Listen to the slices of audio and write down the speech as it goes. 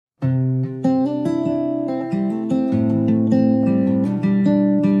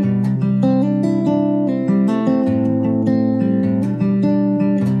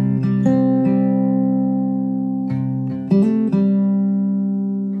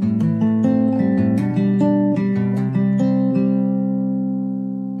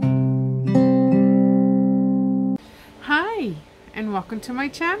welcome to my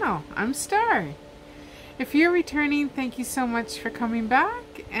channel. I'm Star. If you're returning, thank you so much for coming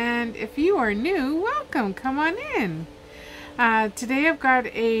back, and if you are new, welcome, come on in. Today I've got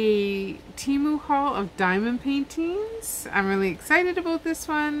a TEMU haul of diamond paintings. I'm really excited about this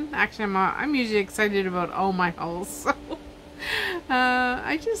one. Actually, I'm usually excited about all my hauls, so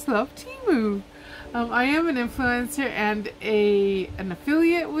I just love TEMU. I am an influencer and an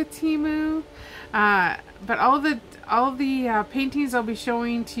affiliate with TEMU, but all the paintings I'll be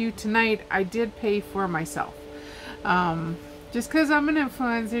showing to you tonight, I did pay for myself. Just because I'm an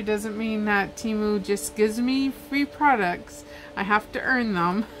influencer doesn't mean that TEMU just gives me free products. I have to earn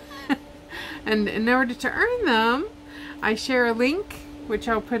them. And in order to earn them, I share a link, which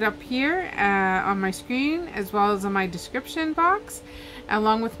I'll put up here on my screen, as well as in my description box,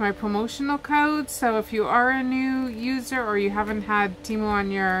 along with my promotional code. So if you are a new user or you haven't had TEMU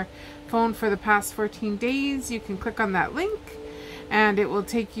on your phone for the past 14 days, you can click on that link and it will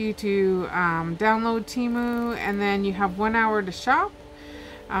take you to download TEMU, and then you have 1 hour to shop.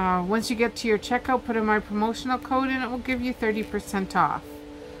 Once you get to your checkout, put in my promotional code and it will give you 30% off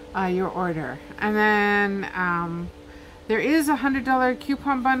your order. And then there is a $100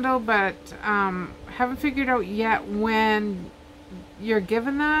 coupon bundle, but haven't figured out yet when you're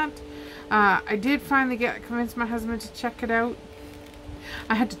given that. I did finally convince my husband to check it out.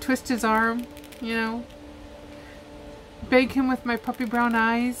 I had to twist his arm, you know, beg him with my puppy brown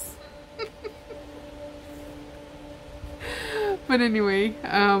eyes. But anyway,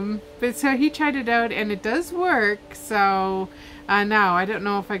 but so he tried it out and it does work. So now I don't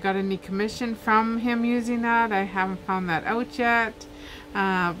know if I got any commission from him using that. I haven't found that out yet.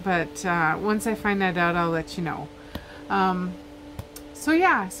 But once I find that out, I'll let you know. So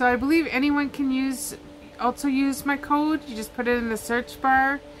yeah, so I believe anyone can also use my code. You just put it in the search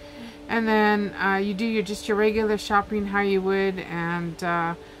bar, and then you do just your regular shopping how you would, and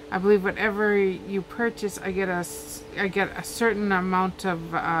I believe whatever you purchase, I get a certain amount of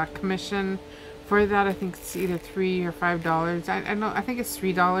commission for that. I think it's either $3 or $5. I think it's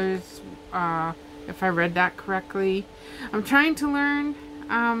 $3 if I read that correctly. I'm trying to learn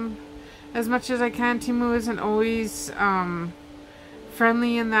as much as I can. TEMU isn't always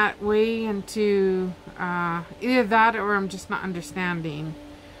friendly in that way, and to either that or I'm just not understanding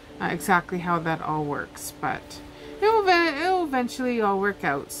exactly how that all works, but it'll eventually all work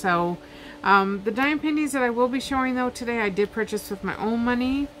out. So the diamond paintings that I will be showing though today, I did purchase with my own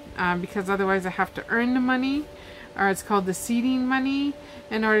money, because otherwise I have to earn the money, or it's called the seeding money,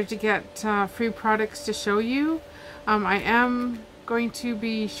 in order to get free products to show you. I am going to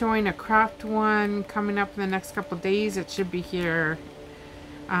be showing a craft one coming up in the next couple days. It should be here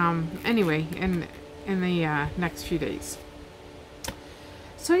anyway in the next few days.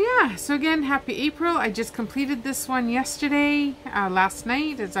 So yeah, so again, happy April. I just completed this one yesterday, last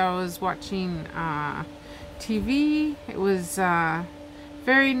night, as I was watching TV. It was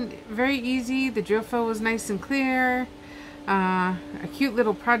very easy. The drill fill was nice and clear. A cute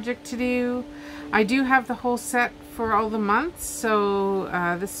little project to do. I do have the whole set for all the months, so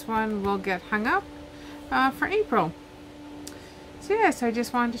this one will get hung up for April. So yeah, so I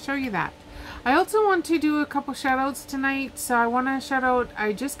just wanted to show you that. I also want to do a couple shout outs tonight. So I want to shout out,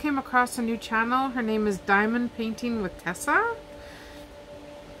 I just came across a new channel. Her name is Diamond Painting with Tessa.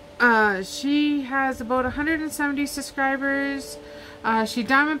 She has about 170 subscribers. She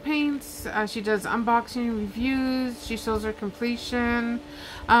diamond paints. She does unboxing reviews. She shows her completion.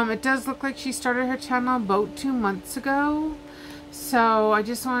 It does look like she started her channel about 2 months ago. So I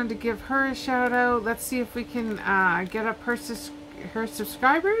just wanted to give her a shout out. Let's see if we can get up her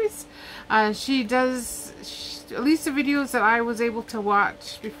subscribers. She does, at least the videos that I was able to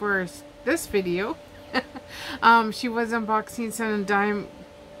watch before this video, she was unboxing some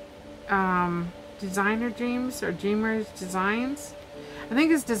designer dreams, or dreamers designs. I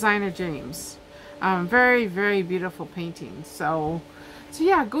think it's designer dreams. Very beautiful paintings. So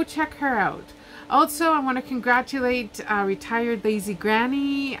yeah, go check her out. Also, I want to congratulate retired Lazy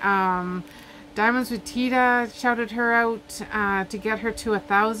Granny. Diamonds with Tita shouted her out to get her to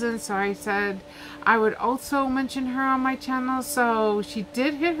 1,000. So I said I would also mention her on my channel. So she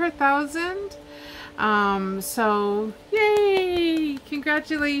did hit her 1,000. So yay!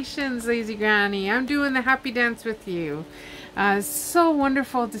 Congratulations, Lazy Granny. I'm doing the happy dance with you. It's so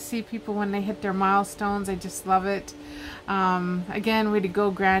wonderful to see people when they hit their milestones. I just love it. Again, way to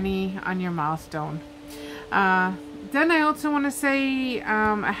go, Granny, on your milestone. Then I also want to say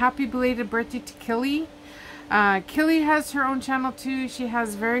a happy belated birthday to Killy. Killy has her own channel too. She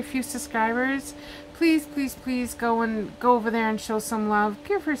has very few subscribers. Please go over there and show some love.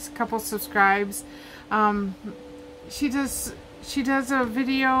 Give her a couple subscribes. She does she does a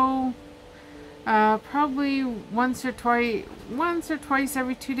video probably once or twice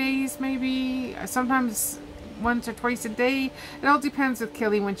every 2 days, maybe. Sometimes once or twice a day. It all depends with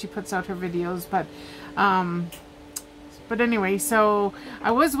Kelly when she puts out her videos, but anyway, so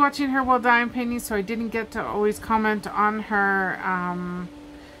I was watching her while diamond painting, so I didn't get to always comment on her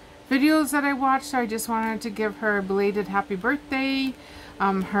videos that I watched. So I just wanted to give her a belated happy birthday.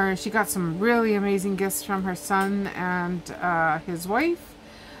 She got some really amazing gifts from her son and his wife.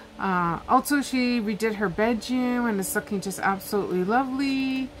 Also, she redid her bedroom and it's looking just absolutely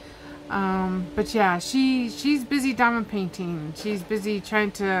lovely. But yeah, she's busy diamond painting. She's busy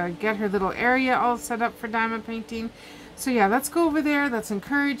trying to get her little area all set up for diamond painting. So yeah, let's go over there. Let's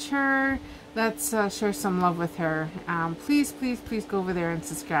encourage her. Let's share some love with her. Please, please, please go over there and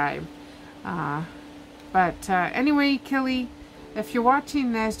subscribe. Anyway, Kelly, if you're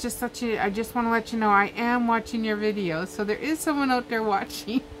watching this, I just want to let you know I am watching your videos. So there is someone out there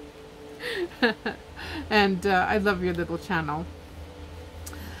watching. And I love your little channel.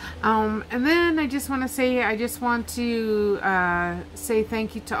 And then I just want to say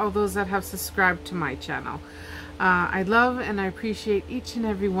thank you to all those that have subscribed to my channel. I love and I appreciate each and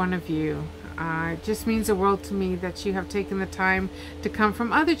every one of you. It just means the world to me that you have taken the time to come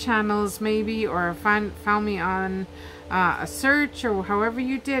from other channels maybe, or found me on a search, or however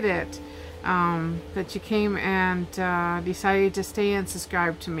you did it, that you came and decided to stay and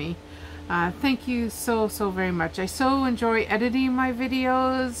subscribe to me. Thank you so very much. I so enjoy editing my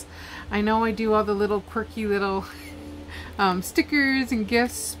videos. I know I do all the little quirky little stickers and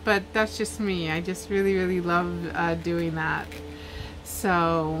gifts, but that's just me. I just really love doing that.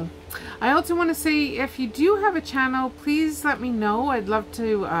 So I also want to say, if you do have a channel, please let me know. I'd love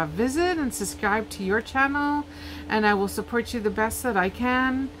to visit and subscribe to your channel, and I will support you the best that I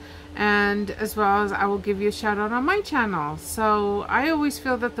can. And as well as I will give you a shout out on my channel. So I always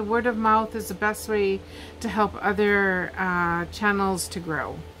feel that the word of mouth is the best way to help other channels to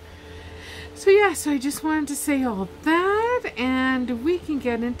grow. So yeah, so I just wanted to say all that, and we can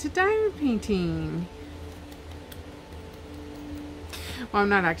get into diamond painting. Well, I'm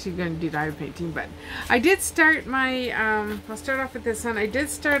not actually going to do diamond painting, but I did start my, I'll start off with this one. I did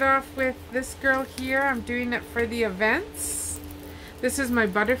start off with this girl here. I'm doing it for the events. This is my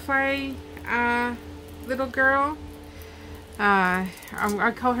butterfly little girl. I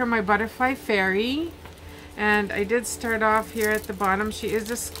call her my butterfly fairy. And I did start off here at the bottom. She is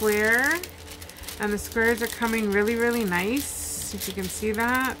a square. And the squares are coming really nice. If you can see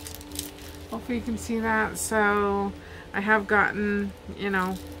that. Hopefully you can see that. So I have gotten, you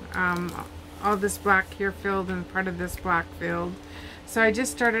know, all this black here filled and part of this black filled. So I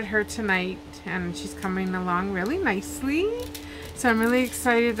just started her tonight. And she's coming along really nicely. So I'm really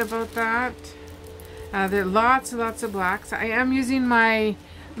excited about that. There are lots of blacks. I am using my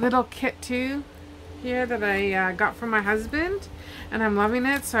little kit too here that I got from my husband, and I'm loving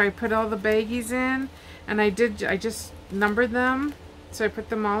it. So I put all the baggies in, and I just numbered them. So I put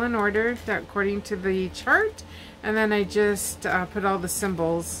them all in order according to the chart, and then I just put all the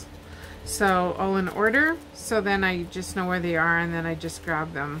symbols, so all in order. So then I just know where they are, and then I just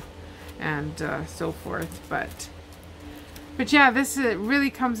grab them and so forth. But yeah, this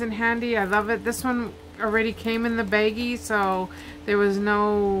really comes in handy. I love it. This one already came in the baggie, so there was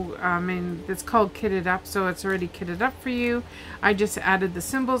no, it's called kitted up, so it's already kitted up for you. I just added the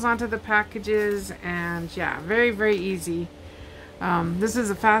symbols onto the packages, and yeah, very easy. This is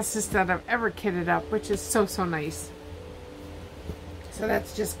the fastest that I've ever kitted up, which is so nice. So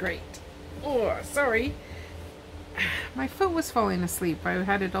that's just great. Oh, sorry. My foot was falling asleep. I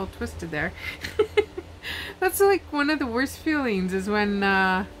had it all twisted there. That's like one of the worst feelings, is when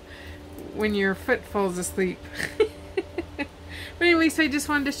your foot falls asleep. But anyway, so I just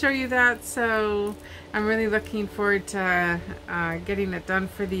wanted to show you that. So I'm really looking forward to getting it done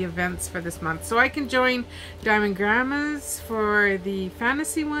for the events for this month. So I can join Diamond Grandma's for the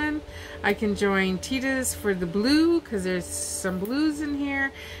fantasy one. I can join Tita's for the blue, because there's some blues in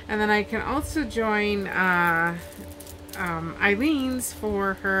here. And then I can also join Eileen's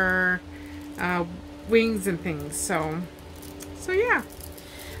for her wings and things. So yeah.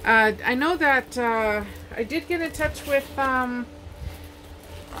 I know that I did get in touch with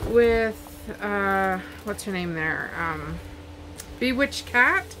what's her name there, Bewitched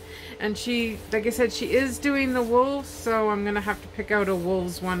Cat, and she, like I said, she is doing the wolves, so I'm gonna have to pick out a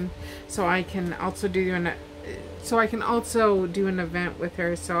wolves one so I can also do an event with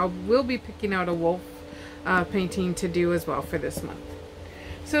her. So I will be picking out a wolf painting to do as well for this month.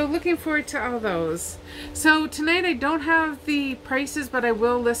 So looking forward to all those. So tonight I don't have the prices, but I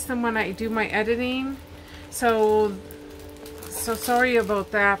will list them when I do my editing. So so sorry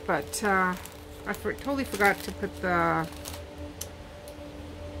about that, but I totally forgot to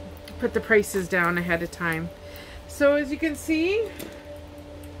put the prices down ahead of time. So as you can see,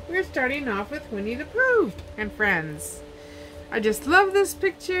 we're starting off with Winnie the Pooh and Friends. I just love this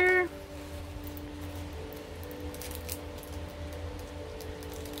picture.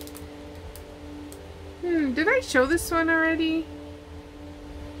 Did I show this one already?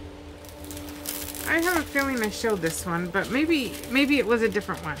 I have a feeling I showed this one, but maybe it was a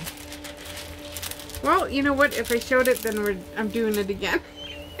different one. Well, you know what? If I showed it, then I'm doing it again.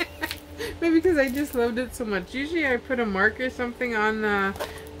 Maybe because I just loved it so much. Usually I put a mark or something on the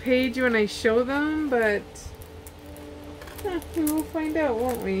page when I show them, but we'll find out,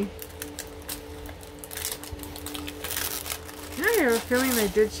 won't we? I have a feeling I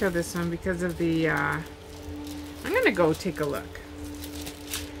did show this one because of the, I'm going to go take a look.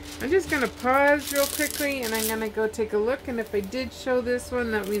 I'm just going to pause real quickly and I'm going to go take a look, and if I did show this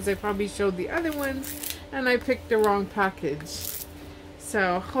one, that means I probably showed the other ones and I picked the wrong package.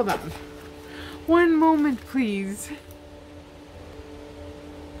 So, hold on. One moment, please.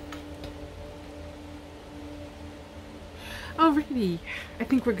 Alrighty, I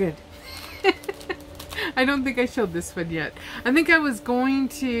think we're good. I don't think I showed this one yet. I think I was going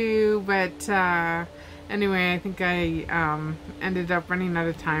to, but anyway, I think I ended up running out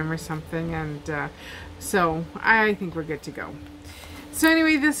of time or something, and so I think we're good to go. So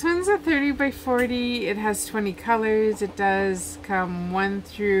anyway, this one's a 30 by 40. It has 20 colors. It does come 1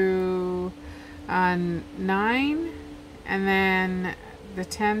 through 9, and then the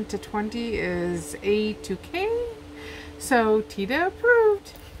 10 to 20 is A to K. So Tita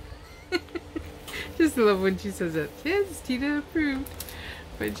approved. Just love when she says it. Yes, Tita approved.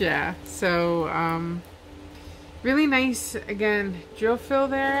 But yeah, so really nice. Again, drill fill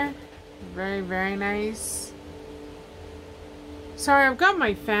there. Very, very nice. Sorry, I've got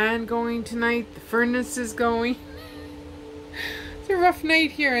my fan going tonight. The furnace is going. It's a rough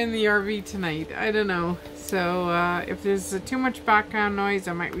night here in the RV tonight. I don't know. So if there's too much background noise,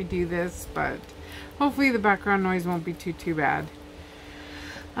 I might redo this, but hopefully the background noise won't be too bad.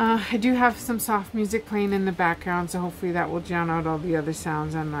 I do have some soft music playing in the background, so hopefully that will drown out all the other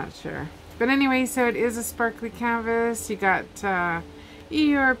sounds. I'm not sure. But anyway, so it is a sparkly canvas. You got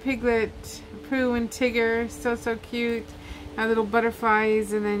Eeyore, Piglet, Pooh, and Tigger. So cute. Little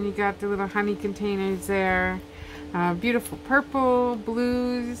butterflies, and then you got the little honey containers there. Beautiful purple,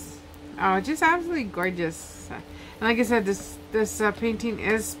 blues. Oh, just absolutely gorgeous. And like I said, this painting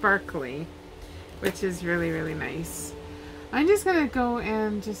is sparkly, which is really, really nice. I'm just gonna go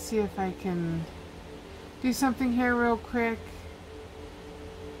and just see if I can do something here real quick.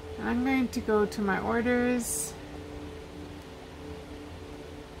 And I'm going to go to my orders.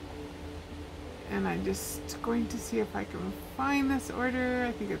 And I'm just going to see if I can find this order.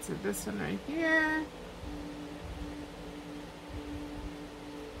 I think it's this one right here.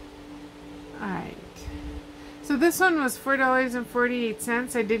 Alright. So this one was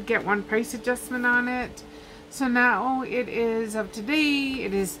 $4.48. I did get one price adjustment on it. So now it is up to date.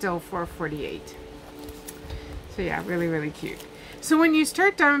 It is still $4.48. So yeah, really, really cute. So when you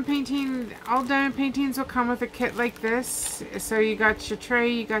start diamond painting, all diamond paintings will come with a kit like this. So you got your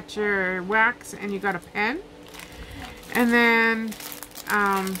tray, you got your wax, and you got a pen. And then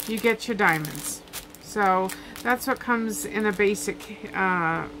you get your diamonds. So that's what comes in a basic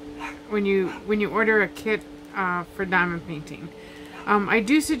when you order a kit for diamond painting. I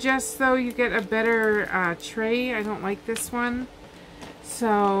do suggest though you get a better tray. I don't like this one.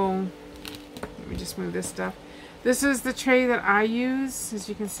 So let me just move this stuff. This is the tray that I use. As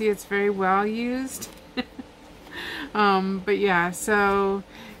you can see, it's very well used. But yeah, so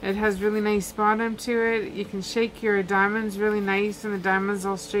it has really nice bottom to it. You can shake your diamonds really nice, and the diamonds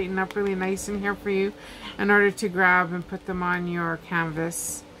will straighten up really nice in here for you in order to grab and put them on your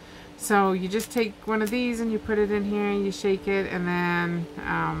canvas. So you just take one of these and you put it in here and you shake it, and then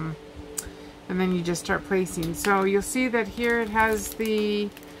you just start placing. So you'll see that here it has the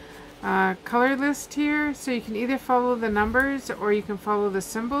color list here, so you can either follow the numbers or you can follow the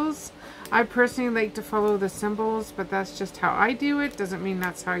symbols. I personally like to follow the symbols, but that's just how I do it. Doesn't mean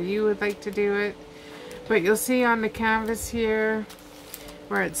that's how you would like to do it. But you'll see on the canvas here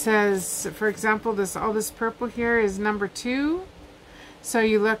where it says, for example, all this purple here is number 2. So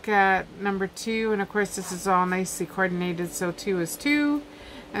you look at number 2, and of course this is all nicely coordinated, so 2 is 2,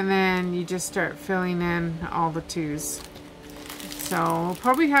 and then you just start filling in all the 2s. So we'll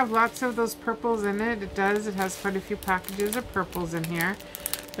probably have lots of those purples in it. It does. It has quite a few packages of purples in here.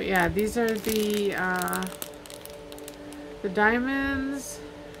 But yeah, these are the diamonds.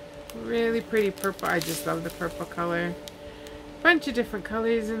 Really pretty purple. I just love the purple color. bunch of different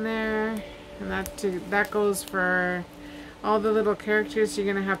colors in there, and that goes for all the little characters. You're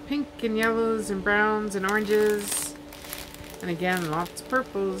gonna have pink and yellows and browns and oranges, and again lots of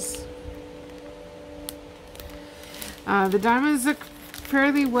purples. The diamonds look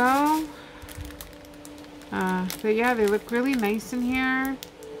fairly well, but yeah, they look really nice in here.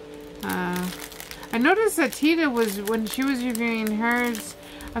 I noticed that Tita when she was reviewing hers,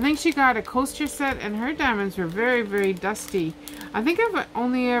 I think she got a coaster set and her diamonds were very, very dusty. I think I've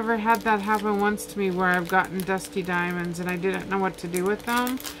only ever had that happen once to me, where I've gotten dusty diamonds and I didn't know what to do with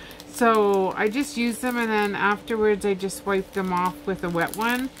them. So I just used them, and then afterwards I just wiped them off with a wet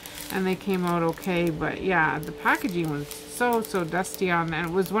one and they came out okay. But yeah, the packaging was so dusty on, and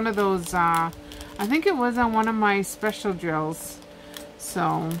it was one of those, I think it was on one of my special drills.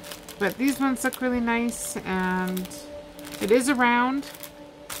 So, but these ones look really nice, and it is a round.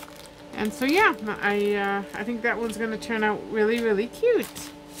 And so yeah, I think that one's going to turn out really, really cute.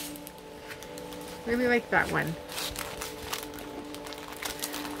 Really like that one.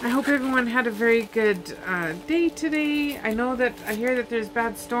 I hope everyone had a very good day today. I hear that there's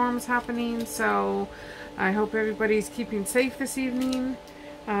bad storms happening, so I hope everybody's keeping safe this evening.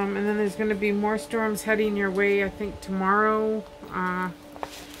 And then there's going to be more storms heading your way, I think, tomorrow.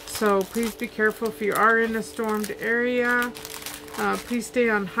 So please be careful if you are in a stormed area. Please stay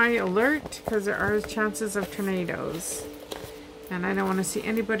on high alert, because there are chances of tornadoes. And I don't want to see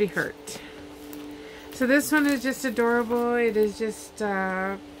anybody hurt. So this one is just adorable. It is just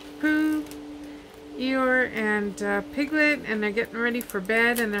Pooh, Eeyore, and Piglet, and they're getting ready for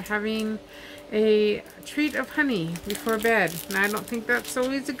bed, and they're having a treat of honey before bed. And I don't think that's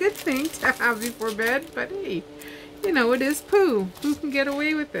always a good thing to have before bed, but hey, you know, it is Pooh. Who can get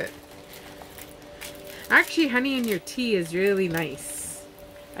away with it? Actually, honey in your tea is really nice.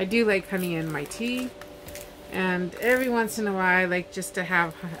 I do like honey in my tea, and every once in a while I like just to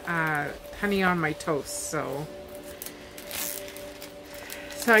have honey on my toast. So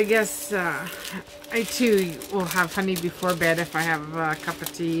I guess I too will have honey before bed if I have a cup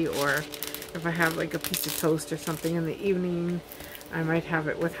of tea, or if I have like a piece of toast or something in the evening, I might have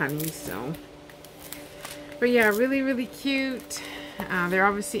it with honey. So, but yeah, really, really cute. They're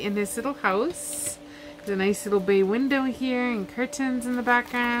obviously in this little house. There's a nice little bay window here and curtains in the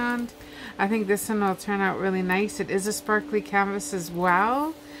background. I think this one will turn out really nice. It is a sparkly canvas as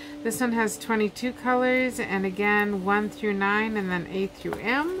well. This one has 22 colors, and again 1 through 9, and then A through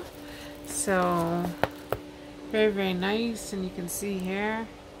M. So very, very nice. And you can see here,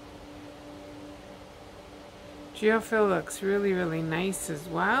 geofill looks really, really nice as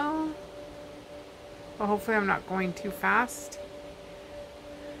well. Well, hopefully I'm not going too fast.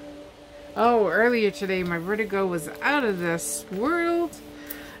 Oh, earlier today my vertigo was out of this world.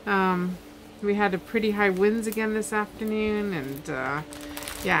 We had a pretty high winds again this afternoon, and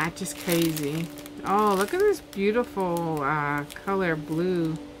yeah, just crazy. Oh, look at this beautiful color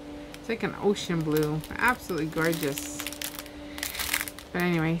blue. It's like an ocean blue. Absolutely gorgeous. But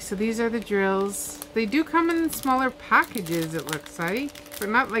anyway, so these are the drills. They do come in smaller packages, it looks like. But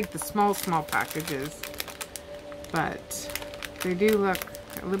not like the small packages. But they do look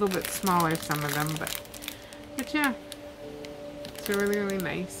a little bit smaller, some of them, but yeah, it's really, really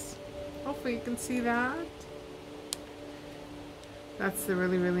nice. Hopefully you can see that. That's the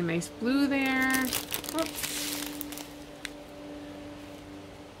really, really nice blue there. Whoops.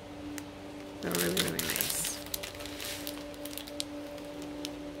 They're really, really nice.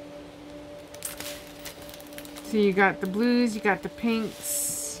 So you got the blues, you got the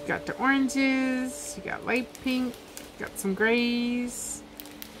pinks, you got the oranges, you got light pink, you got some grays.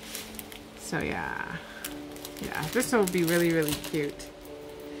 So yeah, this will be really, really cute.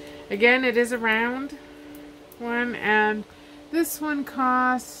 Again, it is a round one, and this one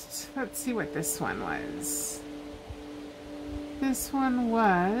cost, let's see what this one was. This one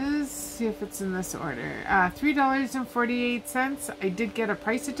was, see if it's in this order, $3.48. I did get a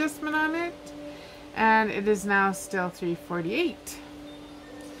price adjustment on it, and it is now still $3.48.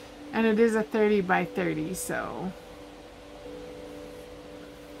 And it is a 30 by 30, so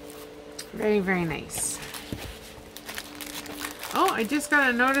very, very nice. Oh, I just got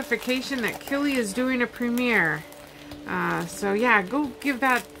a notification that Killy is doing a premiere. So yeah, go give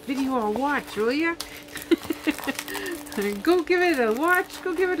that video a watch, will ya? Go give it a watch,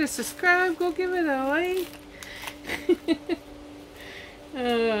 go give it a subscribe, go give it a like.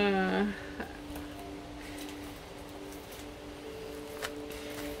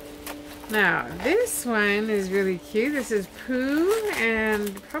 Now, this one is really cute. This is Pooh,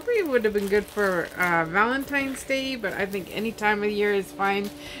 and probably would have been good for Valentine's Day, but I think any time of the year is fine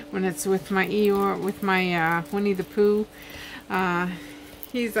when it's with my Eeyore, with my Winnie the Pooh.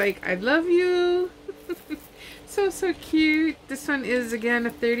 He's like, I love you. So cute. This one is again a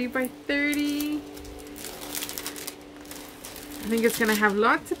 30 by 30. I think it's gonna have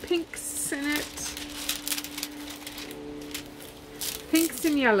lots of pinks in it. Pinks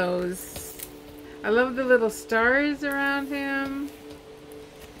and yellows. I love the little stars around him.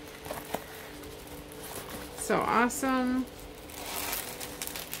 So awesome.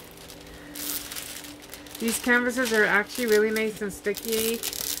 These canvases are actually really nice and sticky.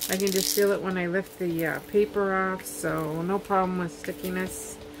 I can just feel it when I lift the paper off, so no problem with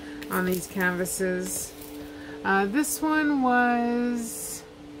stickiness on these canvases. This one was,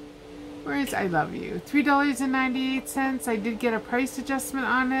 where is I Love You? $3.98. I did get a price adjustment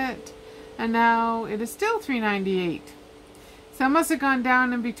on it, and now it is still $3.98. So it must have gone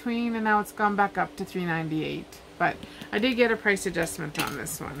down in between, and now it's gone back up to $3.98. But I did get a price adjustment on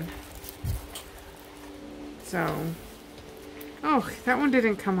this one. So, oh, that one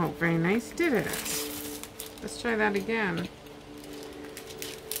didn't come out very nice, did it? Let's try that again.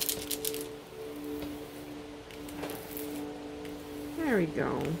 There we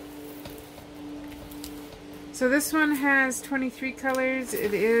go. So this one has 23 colors.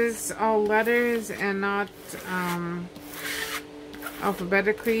 It is all letters and not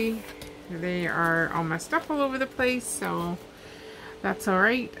alphabetically. They are all messed up all over the place, so that's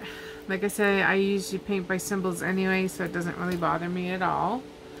alright. Like I say, I usually paint by symbols anyway, so it doesn't really bother me at all.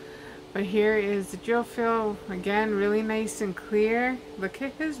 But here is the drill fill. Again, really nice and clear. Look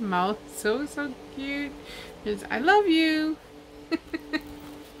at his mouth. So cute. There's I love you.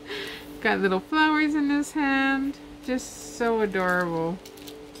 Got little flowers in his hand. Just so adorable.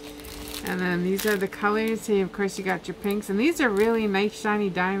 And then these are the colors. See, of course you got your pinks. And these are really nice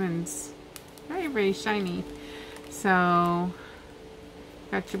shiny diamonds. Very shiny. So,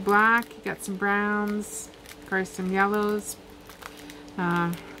 got your black, you got some browns, of course some yellows.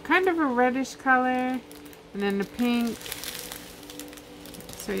 Kind of a reddish color. And then the pink.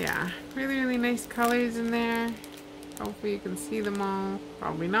 So yeah, really nice colors in there. Hopefully you can see them all.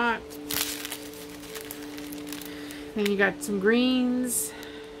 Probably not. Then you got some greens.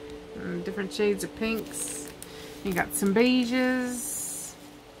 And different shades of pinks. You got some beiges.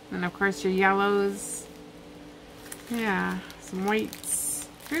 And of course your yellows. Yeah, some whites.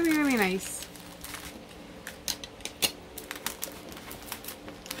 Really nice.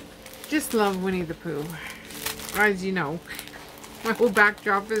 Just love Winnie the Pooh. As you know, my whole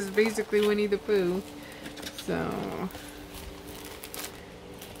backdrop is basically Winnie the Pooh. So,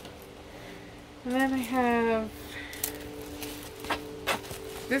 and then I have,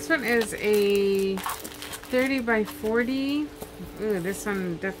 this one is a 30 by 40. Ooh, this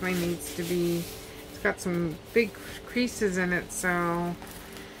one definitely needs to be, it's got some big creases in it, so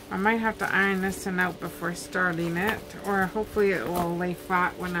I might have to iron this one out before starting it, or hopefully it will lay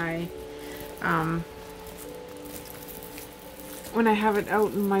flat when I have it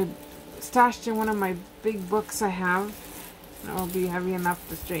out in my, stashed in one of my big books I have. It will be heavy enough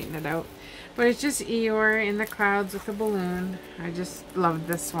to straighten it out. But it's just Eeyore in the clouds with a balloon. I just love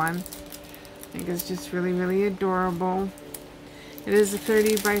this one. I think it's just really adorable. It is a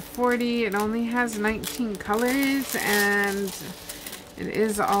 30 by 40. It only has 19 colors, and it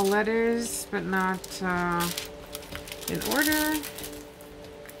is all letters, but not in order.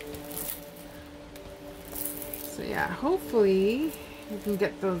 So yeah, hopefully you can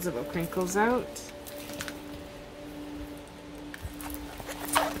get those little crinkles out.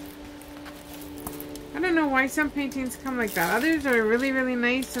 I don't know why some paintings come like that. Others are really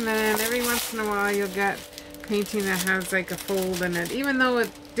nice, and then every once in a while you'll get painting that has like a fold in it. Even though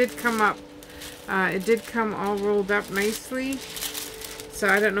it did come up, it did come all rolled up nicely. So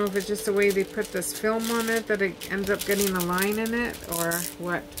I don't know if it's just the way they put this film on it that it ends up getting a line in it or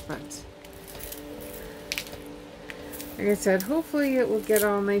what, but like I said, hopefully it will get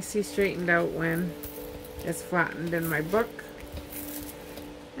all nicely straightened out when it's flattened in my book.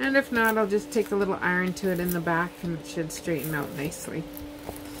 And if not, I'll just take a little iron to it in the back and it should straighten out nicely.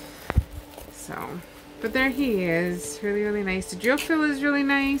 So, but there he is. Really nice. The drill fill is really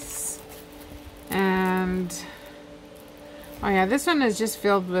nice. And, oh yeah, this one is just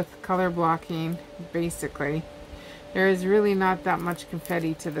filled with color blocking, basically. There is really not that much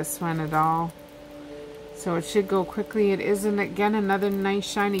confetti to this one at all. So it should go quickly. It is, again, another nice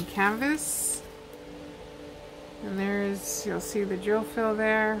shiny canvas. And there's, you'll see the drill fill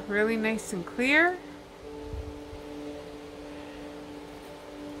there. Really nice and clear.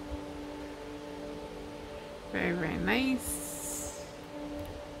 Very nice.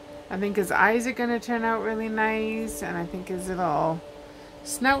 I think his eyes are going to turn out really nice. And I think his little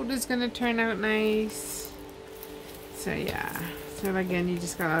snout is going to turn out nice. So yeah, so again, you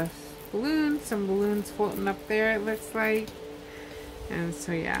just got a balloon, some balloons floating up there, it looks like. And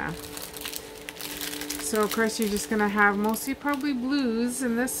so yeah. So of course you're just gonna have mostly probably blues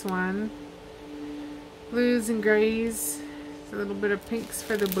in this one. Blues and grays. A little bit of pinks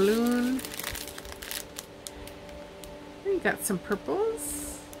for the balloon. And you got some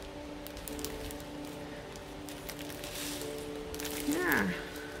purples. Yeah.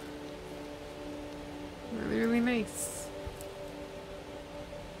 Really, really nice.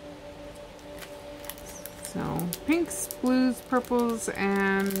 So pinks, blues, purples,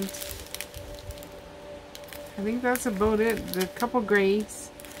 and I think that's about it. The couple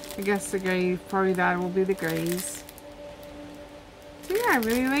grays. I guess the gray, probably that will be the grays. So yeah, I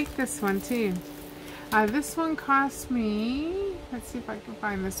really like this one too. This one cost me, let's see if I can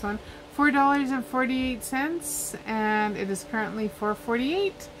find this one, $4.48, and it is currently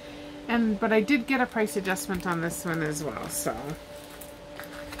 $4.48. But I did get a price adjustment on this one as well, so.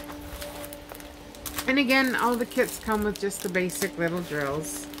 And again, all the kits come with just the basic little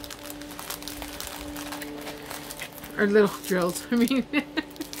drills. Or little drills, I mean,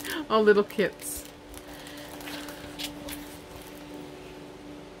 all little kits.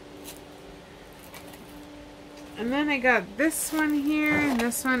 And then I got this one here, and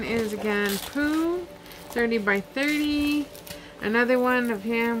this one is again Pooh, 30 by 30. Another one of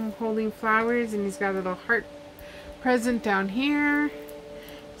him holding flowers, and he's got a little heart present down here.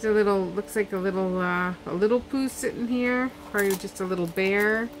 There's a little, looks like a little Pooh sitting here, probably just a little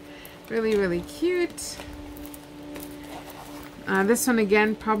bear. Really, really cute. This one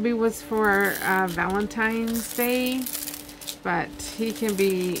again probably was for Valentine's Day, but he can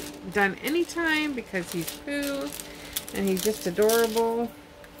be done anytime because he's Pooh and he's just adorable.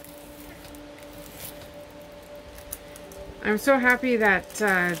 I'm so happy that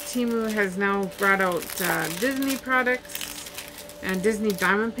TEMU has now brought out Disney products and Disney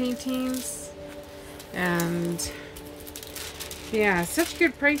diamond paintings, and yeah, such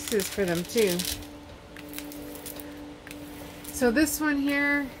good prices for them too. So this one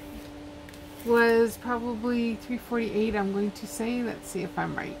here was probably $3.48, I'm going to say. Let's see if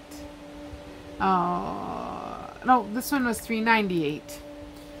I'm right. No, this one was $3.98.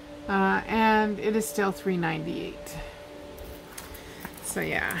 And it is still $3.98. So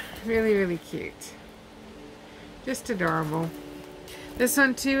yeah, really, really cute. Just adorable. This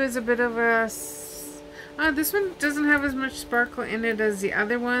one too is a bit of a... this one doesn't have as much sparkle in it as the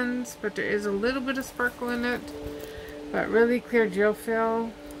other ones, but there is a little bit of sparkle in it. But really clear gel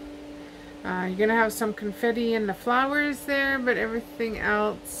fill. You're going to have some confetti in the flowers there, but everything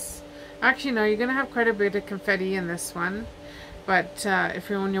else... Actually, no, you're going to have quite a bit of confetti in this one. But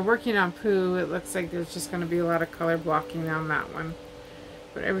when you're working on Pooh, it looks like there's just going to be a lot of color blocking on that one.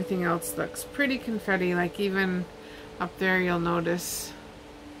 But everything else looks pretty confetti, like even up there you'll notice.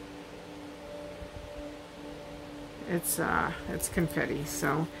 It's confetti.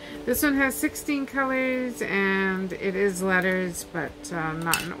 So this one has 16 colors and it is letters, but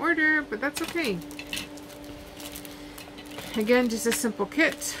not in order, but that's okay. Again, just a simple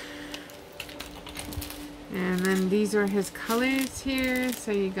kit. And then these are his colors here.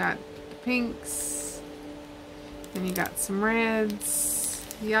 So you got pinks, and you got some reds,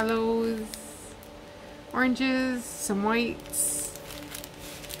 yellows, oranges, some whites.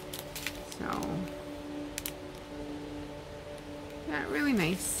 So yeah, really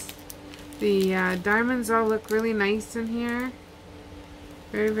nice. The diamonds all look really nice in here.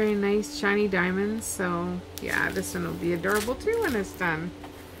 Very, very nice shiny diamonds. So yeah, this one will be adorable too when it's done.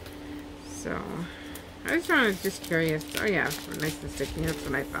 So I was just curious. Oh yeah, nice and sticky. That's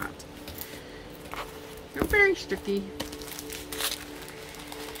what I thought. They're very sticky.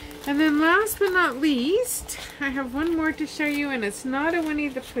 And then last but not least, I have one more to show you, and it's not a Winnie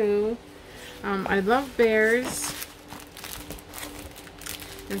the Pooh. I love bears.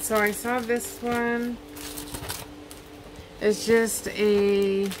 And so I saw this one. It's just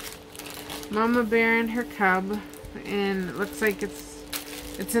a mama bear and her cub, and it looks like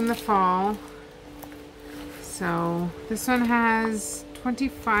it's in the fall. So this one has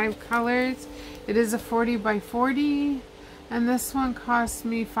 25 colors. It is a 40 by 40, and this one cost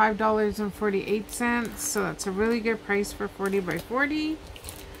me $5.48. So that's a really good price for 40 by 40.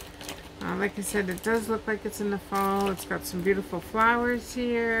 Like I said, it does look like it's in the fall. It's got some beautiful flowers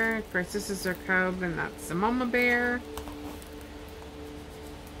here. Of course, this is their cub, and that's the mama bear.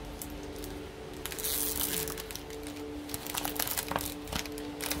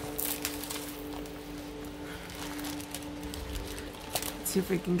 Let's see if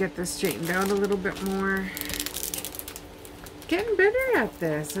we can get this straightened out a little bit more. Getting better at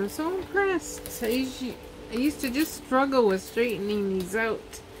this. I'm so impressed. I used to just struggle with straightening these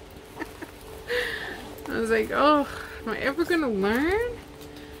out. I was like, oh, am I ever gonna learn?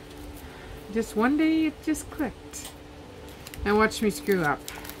 Just one day it just clicked. And watch me screw up.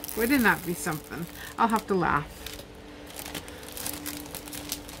 Wouldn't that be something? I'll have to laugh.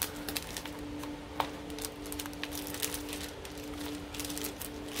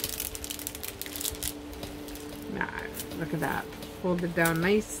 Nah, look at that. Fold it down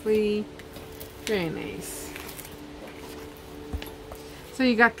nicely. Very nice. So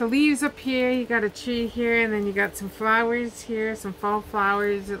you got the leaves up here, you got a tree here, and then you got some flowers here, some fall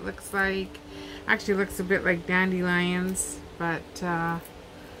flowers it looks like. Actually looks a bit like dandelions, but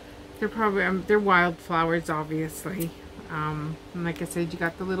they're probably, they're wild flowers obviously. And like I said, you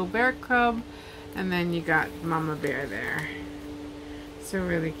got the little bear cub, and then you got Mama Bear there. So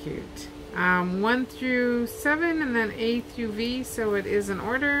really cute. 1 through 7 and then A through V, so it is in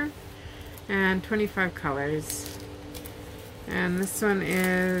order. And 25 colors. And this one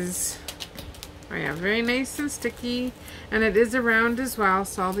is, oh yeah, very nice and sticky. And it is a round as well,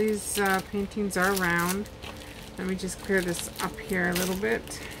 so all these paintings are round. Let me just clear this up here a little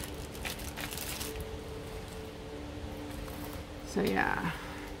bit. So yeah,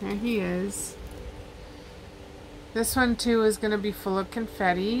 there he is. This one too is going to be full of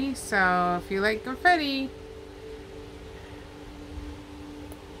confetti, so if you like confetti,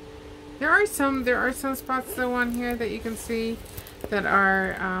 there are some spots though on here that you can see that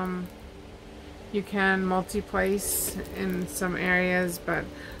are you can multi-place in some areas, but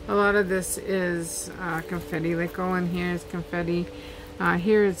a lot of this is confetti. Like all in here is confetti.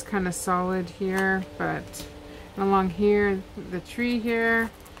 Here it's kind of solid here, but along here, the tree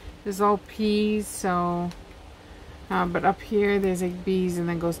here is all peas, so but up here there's like B's and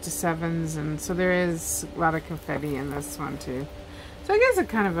then goes to 7s, and so there is a lot of confetti in this one too. So I guess it's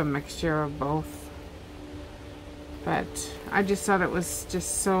kind of a mixture of both. But I just thought it was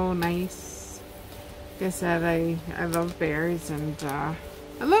just so nice. Like I said, I love bears, and I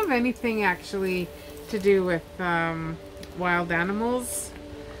love anything actually to do with wild animals.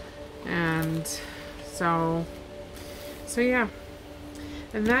 And so yeah.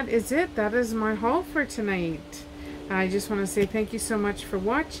 And that is it. That is my haul for tonight. I just want to say thank you so much for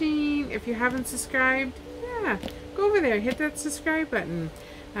watching. If you haven't subscribed, yeah, go over there, hit that subscribe button.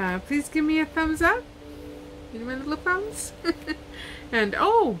 Please give me a thumbs up. Give me little thumbs. And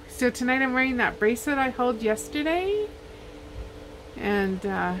oh, so tonight I'm wearing that bracelet I held yesterday. And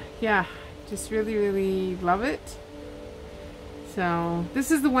yeah, just really, really love it. So this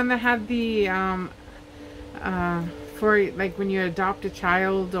is the one that had the for like when you adopt a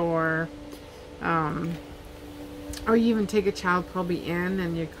child, or you even take a child probably in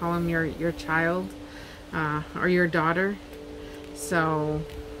and you call him your child, or your daughter. So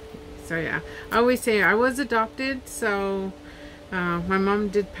yeah, I always say I was adopted. So my mom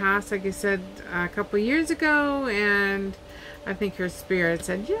did pass, like I said, a couple years ago, and I think her spirit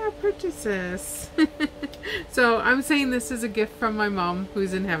said, yeah, purchase this. So I'm saying this is a gift from my mom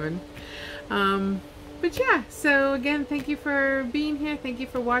who's in heaven. But yeah, so again, thank you for being here. Thank you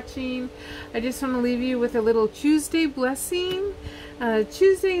for watching. I just want to leave you with a little Tuesday blessing.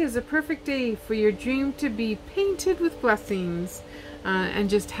 Tuesday is a perfect day for your dream to be painted with blessings. And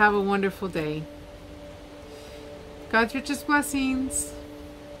just have a wonderful day. God's richest blessings.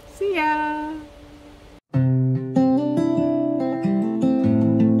 See ya.